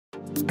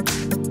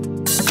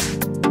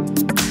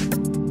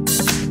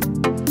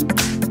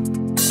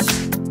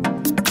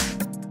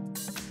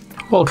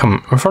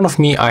Welcome, in front of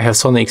me I have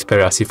SONY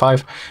Xperia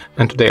C5,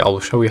 and today I will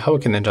show you how you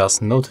can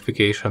adjust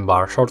notification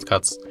bar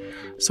shortcuts.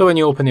 So when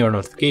you open your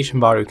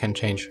notification bar, you can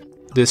change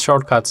these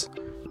shortcuts.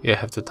 You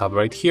have to tap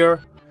right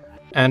here,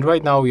 and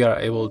right now we are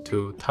able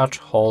to touch,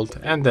 hold,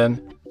 and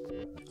then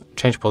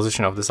change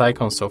position of this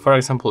icon. So for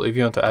example, if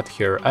you want to add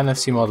here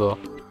NFC model,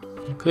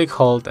 click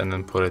hold and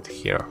then put it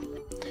here.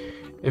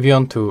 If you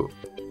want to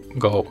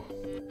go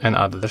and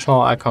add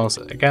additional icons,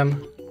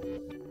 again,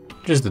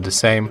 just do the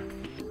same.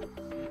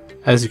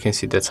 As you can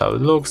see, that's how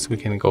it looks. We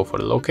can go for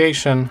the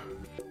location.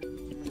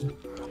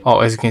 Oh,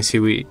 as you can see,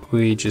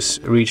 we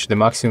just reached the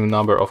maximum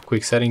number of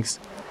quick settings.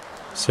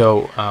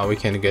 So we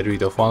can get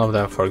rid of one of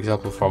them, for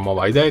example, for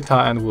mobile data,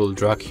 and we'll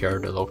drag here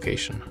the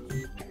location.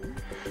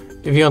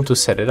 If you want to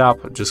set it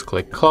up, just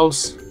click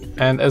close.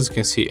 And as you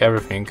can see,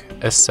 everything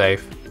is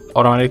saved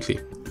automatically.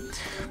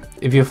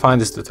 If you find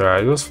this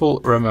tutorial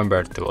useful,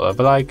 remember to leave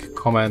a like,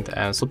 comment,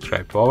 and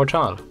subscribe to our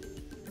channel.